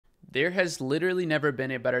There has literally never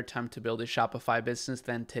been a better time to build a Shopify business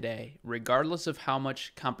than today, regardless of how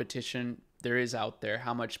much competition there is out there,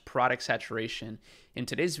 how much product saturation. In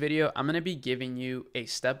today's video, I'm going to be giving you a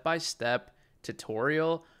step-by-step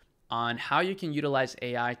tutorial on how you can utilize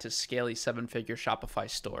AI to scale a seven-figure Shopify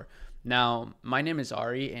store. Now, my name is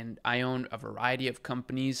Ari, and I own a variety of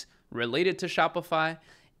companies related to Shopify.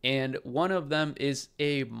 And one of them is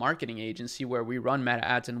a marketing agency where we run meta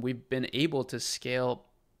ads, and we've been able to scale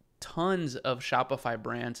tons of Shopify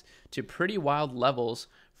brands to pretty wild levels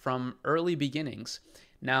from early beginnings.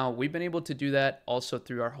 Now, we've been able to do that also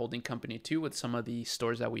through our holding company too with some of the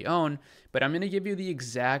stores that we own, but I'm going to give you the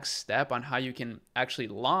exact step on how you can actually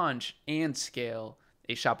launch and scale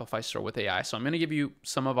a Shopify store with AI. So I'm going to give you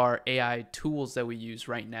some of our AI tools that we use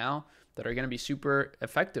right now that are going to be super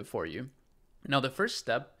effective for you. Now, the first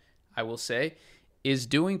step, I will say, is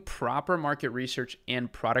doing proper market research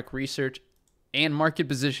and product research and market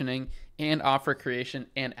positioning and offer creation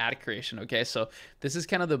and ad creation. Okay, so this is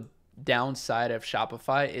kind of the downside of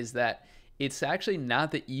Shopify, is that it's actually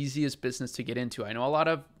not the easiest business to get into. I know a lot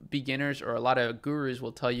of beginners or a lot of gurus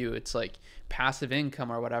will tell you it's like passive income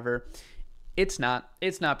or whatever. It's not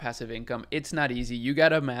passive income. It's not easy. You got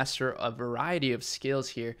to master a variety of skills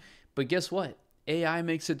here. But guess what? AI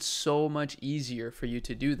makes it so much easier for you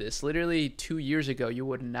to do this. Literally 2 years ago, you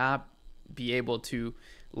would not be able to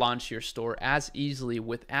launch your store as easily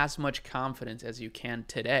with as much confidence as you can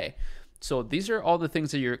today. So these are all the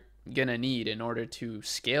things that you're gonna need in order to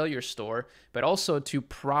scale your store, but also to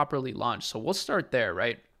properly launch. So we'll start there,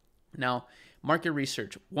 right? Now, market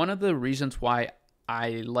research. One of the reasons why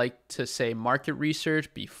I like to say market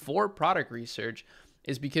research before product research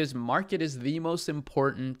is because market is the most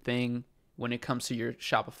important thing when it comes to your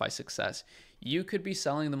Shopify success. You could be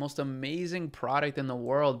selling the most amazing product in the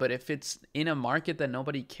world, but if it's in a market that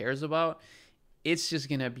nobody cares about, it's just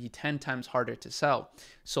going to be 10 times harder to sell.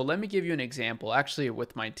 So let me give you an example. Actually,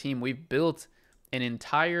 with my team, we've built an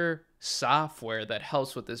entire software that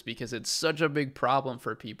helps with this because it's such a big problem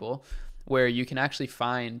for people, where you can actually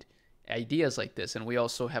find ideas like this. And we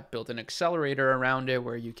also have built an accelerator around it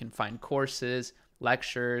where you can find courses,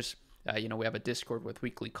 lectures. We have a Discord with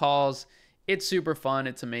weekly calls. It's super fun.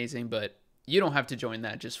 It's amazing, but you don't have to join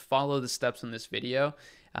that. Just follow the steps in this video.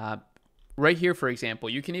 Right here, for example,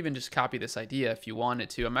 you can even just copy this idea if you wanted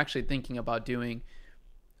to. I'm actually thinking about doing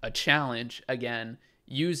a challenge again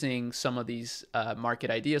using some of these market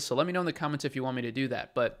ideas. So let me know in the comments if you want me to do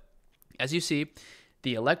that. But as you see,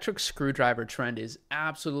 the electric screwdriver trend is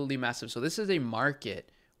absolutely massive. So this is a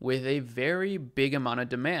market with a very big amount of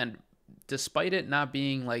demand. Despite it not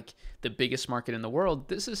being like the biggest market in the world,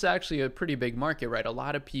 this is actually a pretty big market, right? A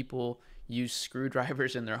lot of people use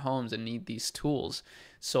screwdrivers in their homes and need these tools.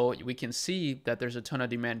 So we can see that there's a ton of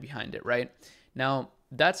demand behind it, right? Now,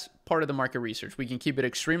 that's part of the market research. We can keep it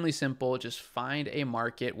extremely simple. Just find a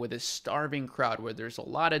market with a starving crowd where there's a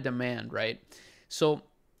lot of demand, right? So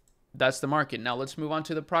that's the market. Now let's move on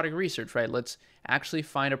to the product research, right? Let's actually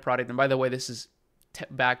find a product. And by the way, this is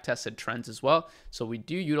back-tested trends as well. So we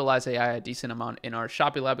do utilize AI a decent amount in our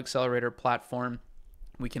Shopilab accelerator platform.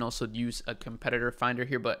 We can also use a competitor finder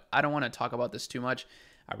here, but I don't want to talk about this too much.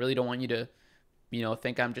 I really don't want you to,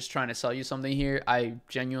 think I'm just trying to sell you something here. I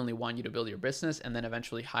genuinely want you to build your business and then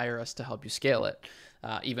eventually hire us to help you scale it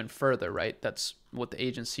even further, right? That's what the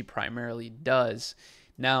agency primarily does.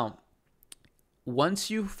 Now, once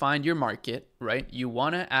you find your market, right, you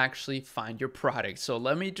want to actually find your product. So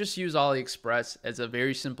let me just use AliExpress as a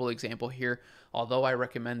very simple example here, although I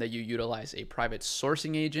recommend that you utilize a private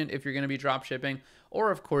sourcing agent if you're going to be drop shipping, or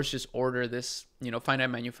of course just order this, find a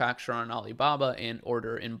manufacturer on Alibaba and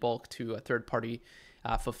order in bulk to a third-party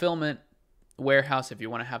fulfillment warehouse if you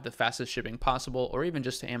want to have the fastest shipping possible, or even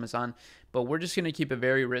just to Amazon. But we're just going to keep it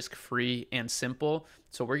very risk-free and simple.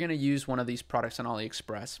 So we're going to use one of these products on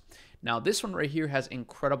AliExpress. Now, this one right here has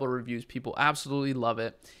incredible reviews. People absolutely love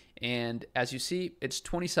it. And as you see, it's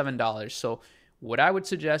 $27. So what I would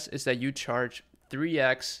suggest is that you charge a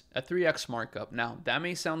 3x markup. Now, that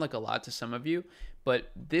may sound like a lot to some of you,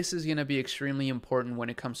 but this is going to be extremely important when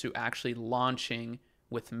it comes to actually launching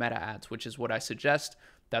with meta ads, which is what I suggest.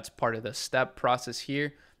 That's part of the step process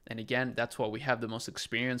here. And again, that's what we have the most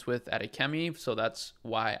experience with at Akemi. So that's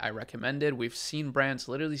why I recommend it. We've seen brands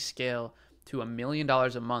literally scale to $1 million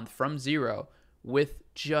a month from zero with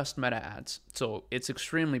just meta ads. So it's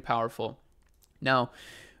extremely powerful. Now,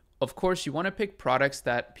 of course, you want to pick products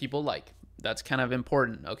that people like. That's kind of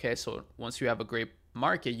important. Okay, so once you have a great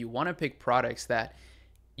market, you want to pick products that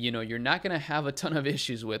you're not going to have a ton of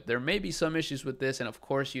issues with. There may be some issues with this, and of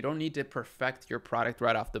course you don't need to perfect your product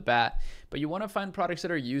right off the bat, but you want to find products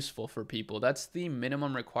that are useful for people. That's the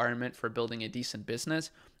minimum requirement for building a decent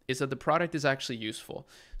business, is that the product is actually useful.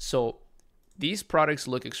 So these products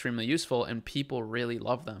look extremely useful and people really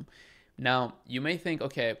love them. Now, you may think,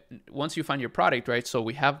 okay, once you find your product, right? So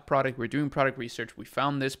we have a product, we're doing product research, we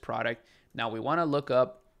found this product. Now we want to look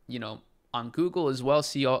up, on Google as well,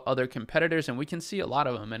 see all other competitors, and we can see a lot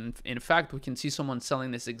of them. And in fact, we can see someone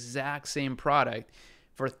selling this exact same product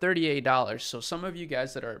for $38. So some of you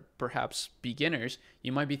guys that are perhaps beginners,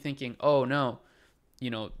 you might be thinking, oh no,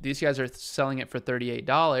 these guys are selling it for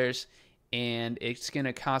 $38 and it's going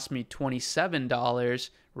to cost me $27,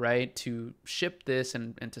 right, to ship this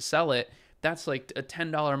and to sell it. That's like a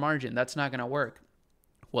 $10 margin. That's not going to work.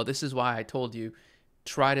 Well, this is why I told you,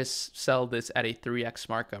 try to sell this at a 3x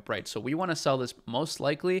markup, right? So we want to sell this most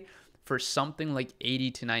likely for something like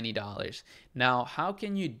 $80 to $90. Now, how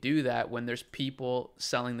can you do that when there's people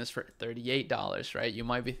selling this for $38, right? You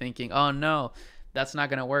might be thinking, oh no, that's not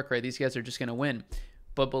going to work, right? These guys are just going to win.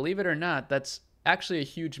 But believe it or not, that's actually a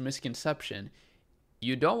huge misconception.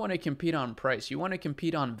 You don't want to compete on price. You want to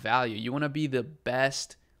compete on value. You want to be the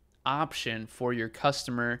best option for your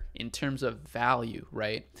customer in terms of value,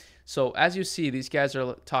 right? So as you see, these guys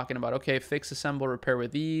are talking about, okay, fix, assemble, repair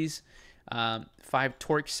with ease, 5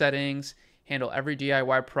 torque settings, handle every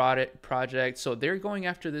DIY project. So they're going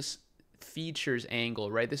after this features angle,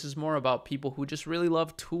 right? This is more about people who just really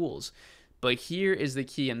love tools. But here is the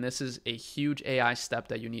key, and this is a huge AI step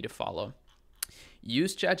that you need to follow.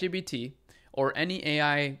 Use ChatGPT or any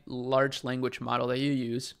AI large language model that you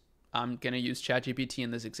use. I'm going to use ChatGPT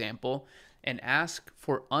in this example, and ask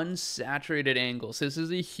for unsaturated angles. This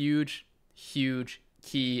is a huge, huge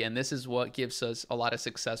key, and this is what gives us a lot of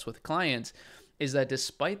success with clients, is that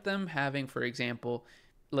despite them having, for example,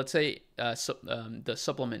 let's say the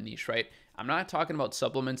supplement niche, right? I'm not talking about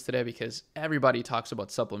supplements today because everybody talks about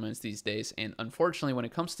supplements these days, and unfortunately, when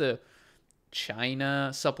it comes to China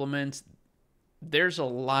supplements, there's a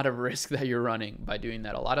lot of risk that you're running by doing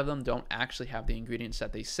that. A lot of them don't actually have the ingredients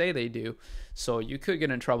that they say they do, so you could get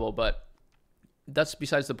in trouble, but that's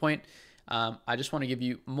besides the point. I just want to give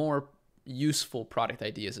you more useful product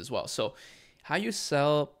ideas as well. So how you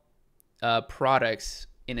sell products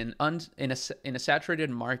in a saturated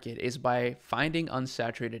market is by finding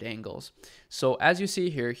unsaturated angles. So as you see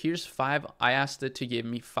here, here's 5. I asked it to give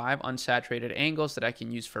me 5 unsaturated angles that I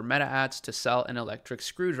can use for meta ads to sell an electric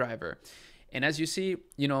screwdriver. And as you see,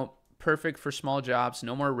 perfect for small jobs,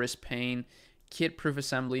 no more wrist pain, kit-proof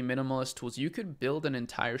assembly, minimalist tools. You could build an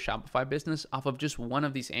entire Shopify business off of just one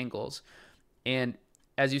of these angles. And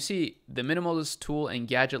as you see, the minimalist tool and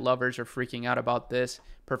gadget lovers are freaking out about this.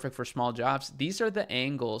 Perfect for small jobs. These are the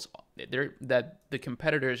angles that the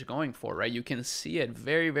competitors are going for, right? You can see it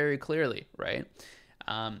very, very clearly, right?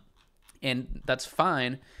 And that's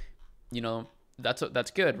fine.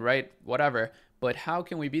 That's good, right? Whatever. But how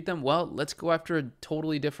can we beat them? Well, let's go after a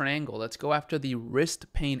totally different angle. Let's go after the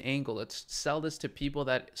wrist pain angle. Let's sell this to people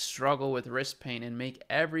that struggle with wrist pain and make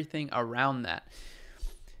everything around that.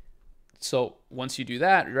 So once you do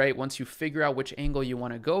that, right, once you figure out which angle you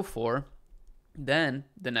want to go for, then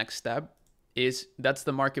the next step is that's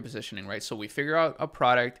the market positioning, right? So we figure out a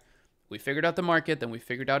product, we figured out the market, then we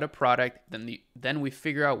figured out a product, then we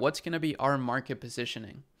figure out what's going to be our market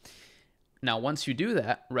positioning. Now, once you do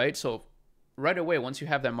that, right, so right away, once you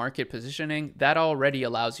have that market positioning, that already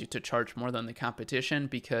allows you to charge more than the competition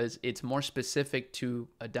because it's more specific to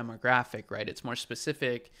a demographic, right? It's more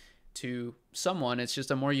specific to someone. It's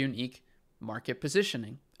just a more unique market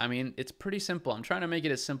positioning. I mean, it's pretty simple. I'm trying to make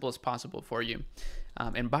it as simple as possible for you.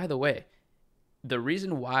 And by the way, the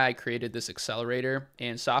reason why I created this accelerator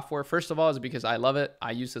and software, first of all, is because I love it.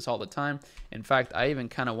 I use this all the time. In fact, I even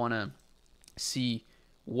kind of want to see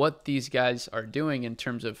what these guys are doing in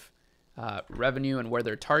terms of revenue and where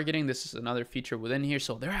they're targeting. This is another feature within here.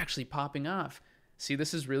 So they're actually popping off. See,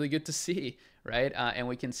 this is really good to see, right? And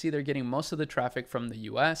we can see they're getting most of the traffic from the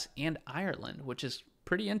US and Ireland, which is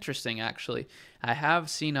pretty interesting, actually. I have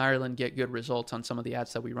seen Ireland get good results on some of the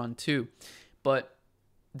ads that we run too, but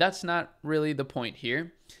that's not really the point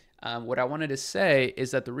here. What I wanted to say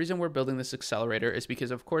is that the reason we're building this accelerator is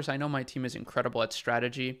because, of course, I know my team is incredible at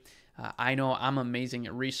strategy. I know I'm amazing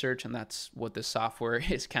at research, and that's what this software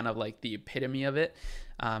is kind of like the epitome of it.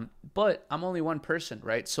 But I'm only one person,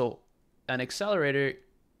 right? So an accelerator,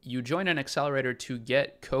 you join an accelerator to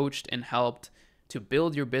get coached and helped to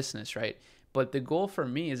build your business, right? But the goal for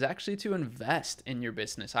me is actually to invest in your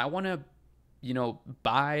business. I want to,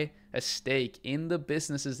 buy a stake in the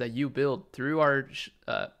businesses that you build through our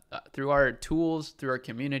through our tools, through our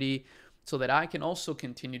community, so that I can also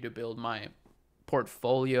continue to build my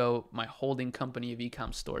portfolio, my holding company of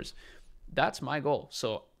e-com stores. That's my goal.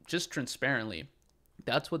 So just transparently,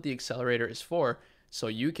 that's what the accelerator is for. So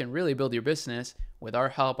you can really build your business with our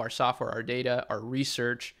help, our software, our data, our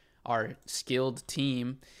research, our skilled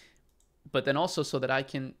team, but then also so that I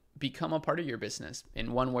can become a part of your business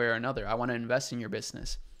in one way or another. I want to invest in your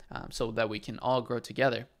business so that we can all grow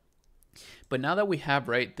together. But now that we have,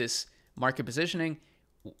 right, this market positioning,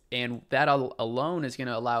 and that alone is going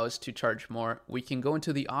to allow us to charge more, we can go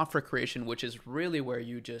into the offer creation, which is really where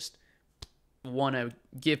you just want to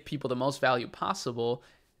give people the most value possible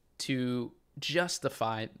to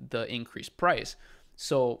justify the increased price.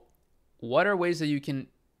 So what are ways that you can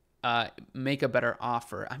make a better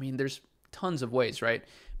offer? I mean, there's tons of ways, right?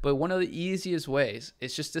 But one of the easiest ways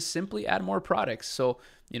is just to simply add more products. So,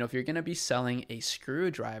 if you're going to be selling a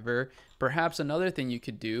screwdriver, perhaps another thing you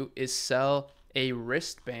could do is sell a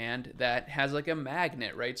wristband that has like a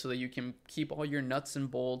magnet, right? So that you can keep all your nuts and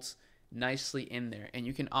bolts nicely in there, and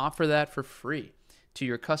you can offer that for free to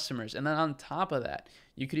your customers. And then on top of that,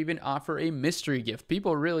 you could even offer a mystery gift.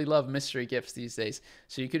 People really love mystery gifts these days.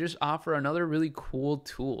 So you could just offer another really cool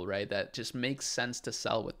tool, right? That just makes sense to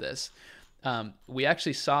sell with this. We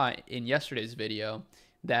actually saw in yesterday's video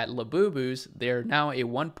that Labubu's, they're now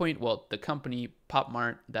the company Pop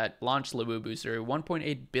Mart that launched Labubu's, they're a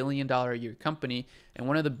 $1.8 billion a year company. And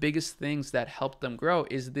one of the biggest things that helped them grow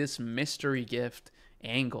is this mystery gift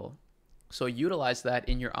angle. So utilize that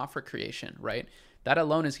in your offer creation, right? That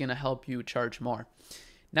alone is going to help you charge more.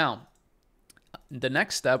 Now, the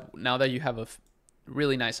next step, now that you have a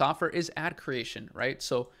really nice offer, is ad creation, right?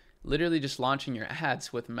 So literally just launching your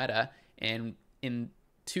ads with Meta. And in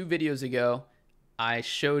 2 videos ago, I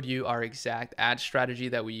showed you our exact ad strategy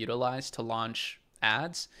that we utilize to launch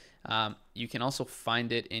ads. You can also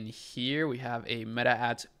find it in here. We have a Meta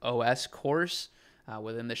Ads OS course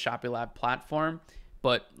within the Shopilab platform.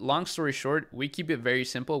 But long story short, we keep it very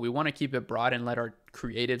simple. We want to keep it broad and let our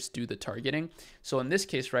creatives do the targeting. So in this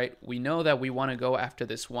case, right, we know that we want to go after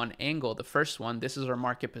this one angle. The first one, this is our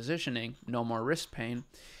market positioning, no more wrist pain.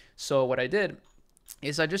 So what I did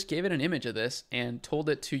is I just gave it an image of this and told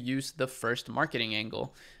it to use the first marketing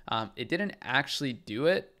angle. It didn't actually do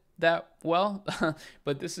it that well,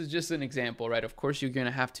 but this is just an example, right? Of course, you're going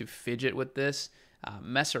to have to fidget with this,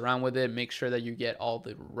 mess around with it, make sure that you get all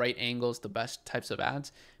the right angles, the best types of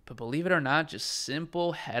ads. But believe it or not, just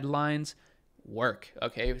simple headlines work,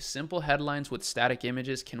 okay? Simple headlines with static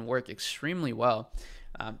images can work extremely well.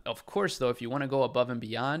 Of course, though, if you want to go above and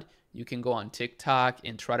beyond, you can go on TikTok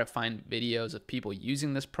and try to find videos of people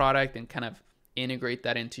using this product and kind of integrate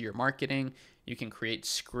that into your marketing. You can create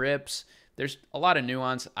scripts. There's a lot of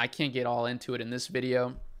nuance. I can't get all into it in this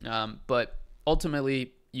video, but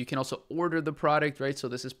ultimately, you can also order the product, right? So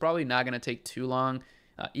this is probably not going to take too long.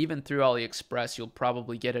 Even through AliExpress, you'll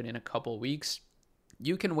probably get it in a couple weeks.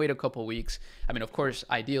 You can wait a couple weeks. I mean, of course,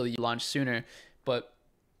 ideally, you launch sooner, but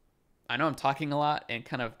I know I'm talking a lot and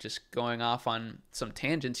kind of just going off on some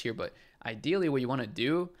tangents here, but ideally what you want to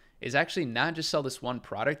do is actually not just sell this one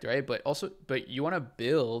product, right? But you want to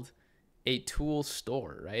build a tool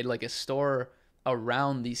store, right? Like a store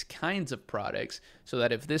around these kinds of products, so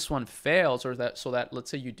that if this one fails, so that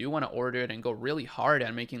let's say you do want to order it and go really hard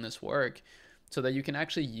at making this work, so that you can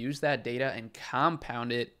actually use that data and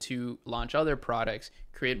compound it to launch other products,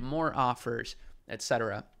 create more offers,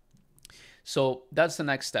 etc. So that's the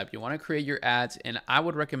next step. You want to create your ads, and I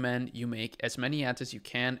would recommend you make as many ads as you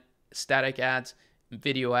can, static ads,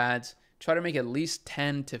 video ads. Try to make at least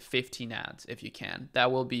 10 to 15 ads if you can.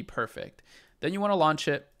 That will be perfect. Then you want to launch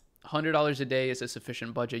it. $100 a day is a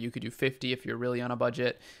sufficient budget. You could do 50 if you're really on a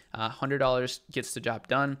budget. $100 gets the job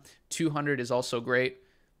done. 200 is also great,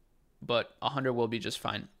 but 100 will be just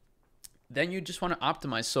fine. Then you just want to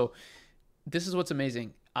optimize. So this is what's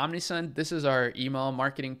amazing. Omnisend, this is our email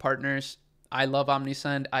marketing partners. I love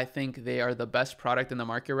Omnisend. I think they are the best product in the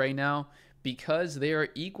market right now because they are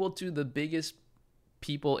equal to the biggest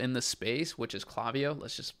people in the space, which is Klaviyo,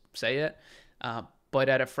 let's just say it, but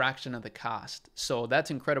at a fraction of the cost. So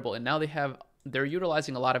that's incredible. And now they're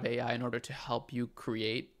utilizing a lot of AI in order to help you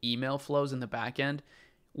create email flows in the back end,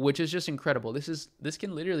 which is just incredible. This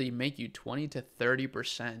can literally make you 20 to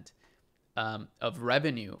 30% of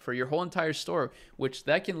revenue for your whole entire store, which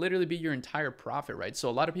that can literally be your entire profit, right? So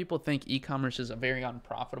a lot of people think e-commerce is a very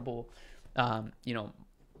unprofitable,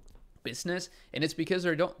 business, and it's because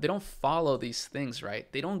they don't follow these things,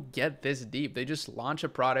 right? They don't get this deep. They just launch a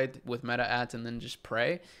product with meta ads and then just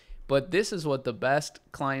pray. But this is what the best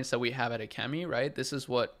clients that we have at Akemi, right? This is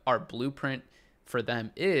what our blueprint for them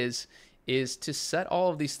is is to set all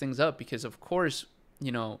of these things up, because of course,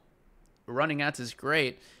 you know, running ads is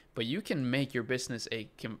great, but you can make your business a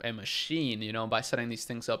machine, you know, by setting these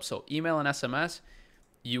things up. So email and SMS,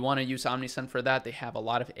 you want to use OmniSend for that. They have a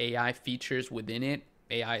lot of AI features within it,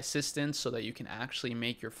 AI assistants, so that you can actually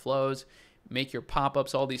make your flows, make your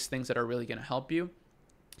pop-ups, all these things that are really going to help you.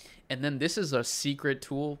 And then this is a secret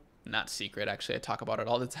tool, not secret, actually, I talk about it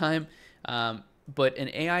all the time, but an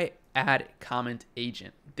AI ad comment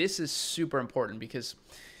agent. This is super important because,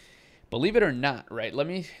 believe it or not, right? Let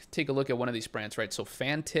me take a look at one of these brands, right? So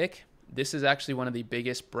Fantic, this is actually one of the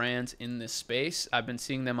biggest brands in this space. I've been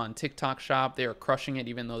seeing them on TikTok Shop. They are crushing it,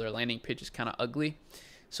 even though their landing page is kind of ugly.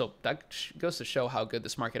 So that goes to show how good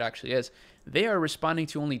this market actually is. They are responding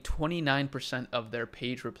to only 29% of their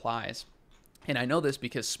page replies. And I know this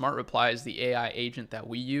because Smart Reply is the AI agent that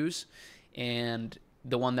we use, and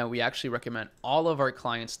the one that we actually recommend all of our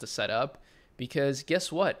clients to set up. Because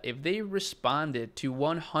guess what? If they responded to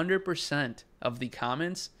 100% of the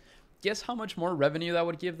comments, guess how much more revenue that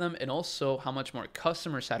would give them, and also how much more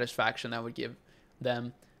customer satisfaction that would give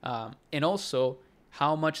them, and also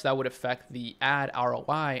how much that would affect the ad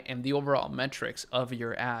ROI and the overall metrics of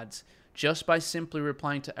your ads, just by simply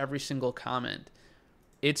replying to every single comment.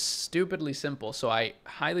 It's stupidly simple, so I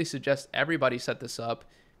highly suggest everybody set this up.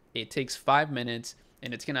 It takes 5 minutes,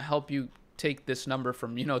 and it's going to help you take this number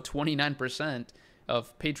from, 29%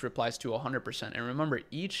 of page replies to 100%. And remember,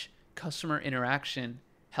 each customer interaction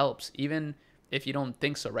helps, even if you don't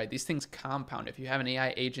think so, right? These things compound. If you have an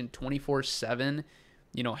AI agent 24/7,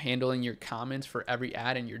 handling your comments for every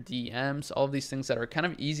ad in your DMs, all of these things that are kind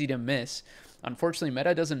of easy to miss. Unfortunately,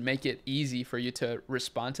 Meta doesn't make it easy for you to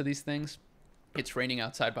respond to these things. It's raining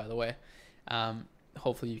outside, by the way.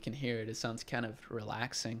 Hopefully you can hear it. It sounds kind of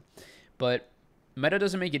relaxing. But Meta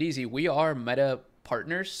doesn't make it easy. We are Meta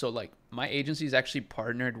partners. So like my agency is actually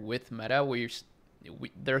partnered with Meta.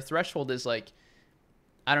 Their threshold is like,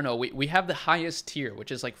 I don't know, we have the highest tier,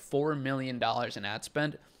 which is like $4 million in ad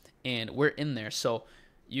spend, and we're in there. So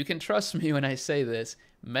you can trust me when I say this.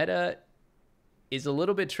 Meta is a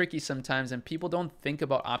little bit tricky sometimes, and people don't think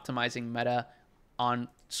about optimizing Meta on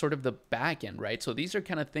sort of the back end, right? So these are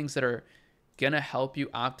kind of things that are gonna help you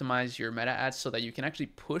optimize your Meta ads so that you can actually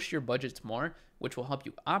push your budgets more, which will help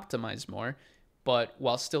you optimize more, but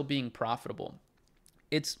while still being profitable.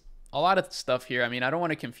 It's a lot of stuff here. I mean, I don't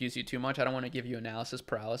want to confuse you too much. I don't want to give you analysis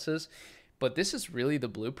paralysis, but this is really the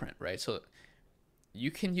blueprint, right? So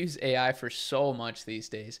you can use AI for so much these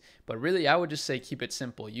days, but really I would just say keep it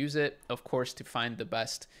simple. Use it, of course, to find the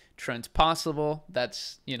best trends possible.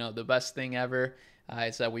 That's, the best thing ever,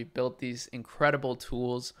 is that we've built these incredible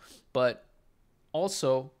tools, but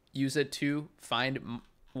also use it to find,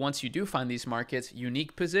 once you do find these markets,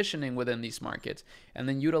 unique positioning within these markets, and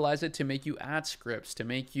then utilize it to make you ad scripts, to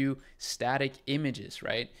make you static images,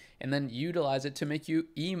 right? And then utilize it to make you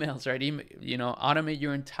emails, right? Automate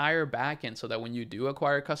your entire backend so that when you do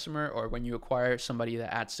acquire a customer, or when you acquire somebody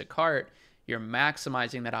that adds to cart, you're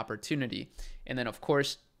maximizing that opportunity. And then of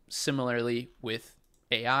course, similarly with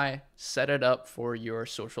AI, set it up for your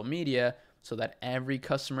social media so that every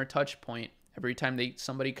customer touch point, every time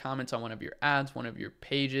somebody comments on one of your ads, one of your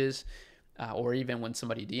pages, or even when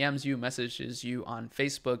somebody DMs you, messages you on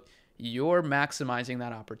Facebook, you're maximizing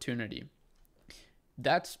that opportunity.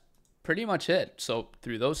 That's pretty much it. So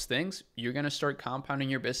through those things, you're going to start compounding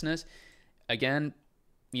your business. Again,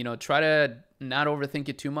 try to not overthink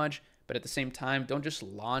it too much, but at the same time, don't just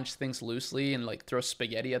launch things loosely and like throw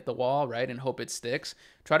spaghetti at the wall, right? And hope it sticks.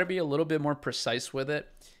 Try to be a little bit more precise with it.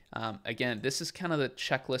 Again, this is kind of the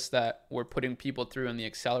checklist that we're putting people through in the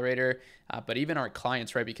accelerator, but even our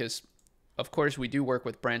clients, right? Because of course we do work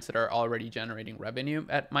with brands that are already generating revenue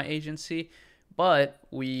at my agency, but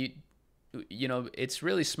it's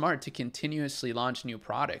really smart to continuously launch new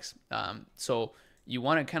products. So you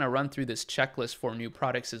want to kind of run through this checklist for new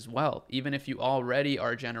products as well, even if you already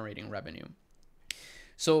are generating revenue.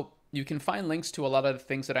 So you can find links to a lot of the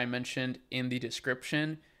things that I mentioned in the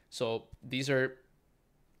description. So these are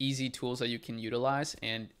easy tools that you can utilize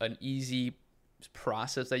and an easy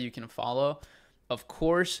process that you can follow. Of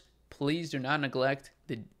course, please do not neglect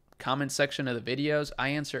the comment section of the videos. I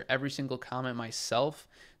answer every single comment myself.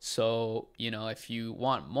 So, if you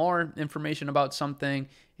want more information about something,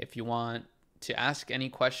 if you want to ask any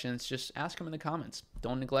questions, just ask them in the comments.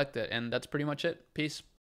 Don't neglect it. And that's pretty much it. Peace.